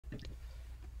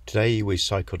Today we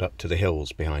cycled up to the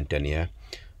hills behind Denia.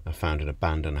 I found an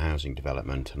abandoned housing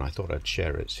development and I thought I'd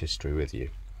share its history with you.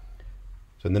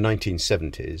 So in the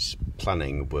 1970s,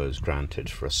 planning was granted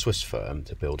for a Swiss firm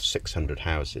to build 600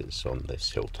 houses on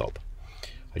this hilltop.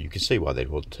 You can see why they'd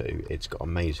want to. It's got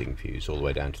amazing views all the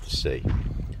way down to the sea.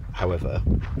 However,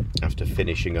 after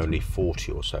finishing only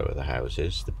 40 or so of the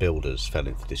houses, the builders fell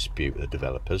into dispute with the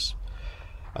developers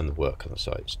and the work on the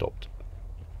site stopped.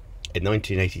 In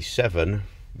 1987,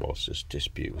 whilst this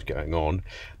dispute was going on,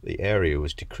 the area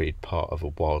was decreed part of a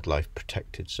wildlife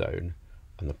protected zone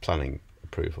and the planning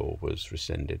approval was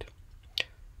rescinded.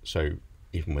 So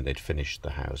even when they'd finished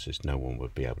the houses, no one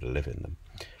would be able to live in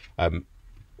them.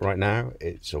 Right now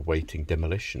it's awaiting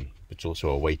demolition. It's also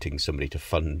awaiting somebody to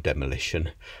fund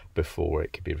demolition before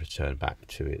it can be returned back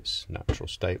to its natural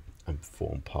state and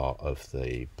form part of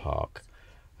the park.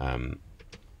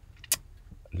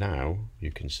 Now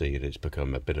you can see that it's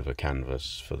become a bit of a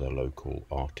canvas for the local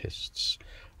artists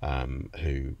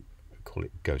who call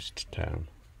it Ghost Town.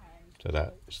 So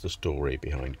that's the story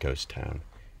behind Ghost Town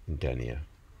in Denia.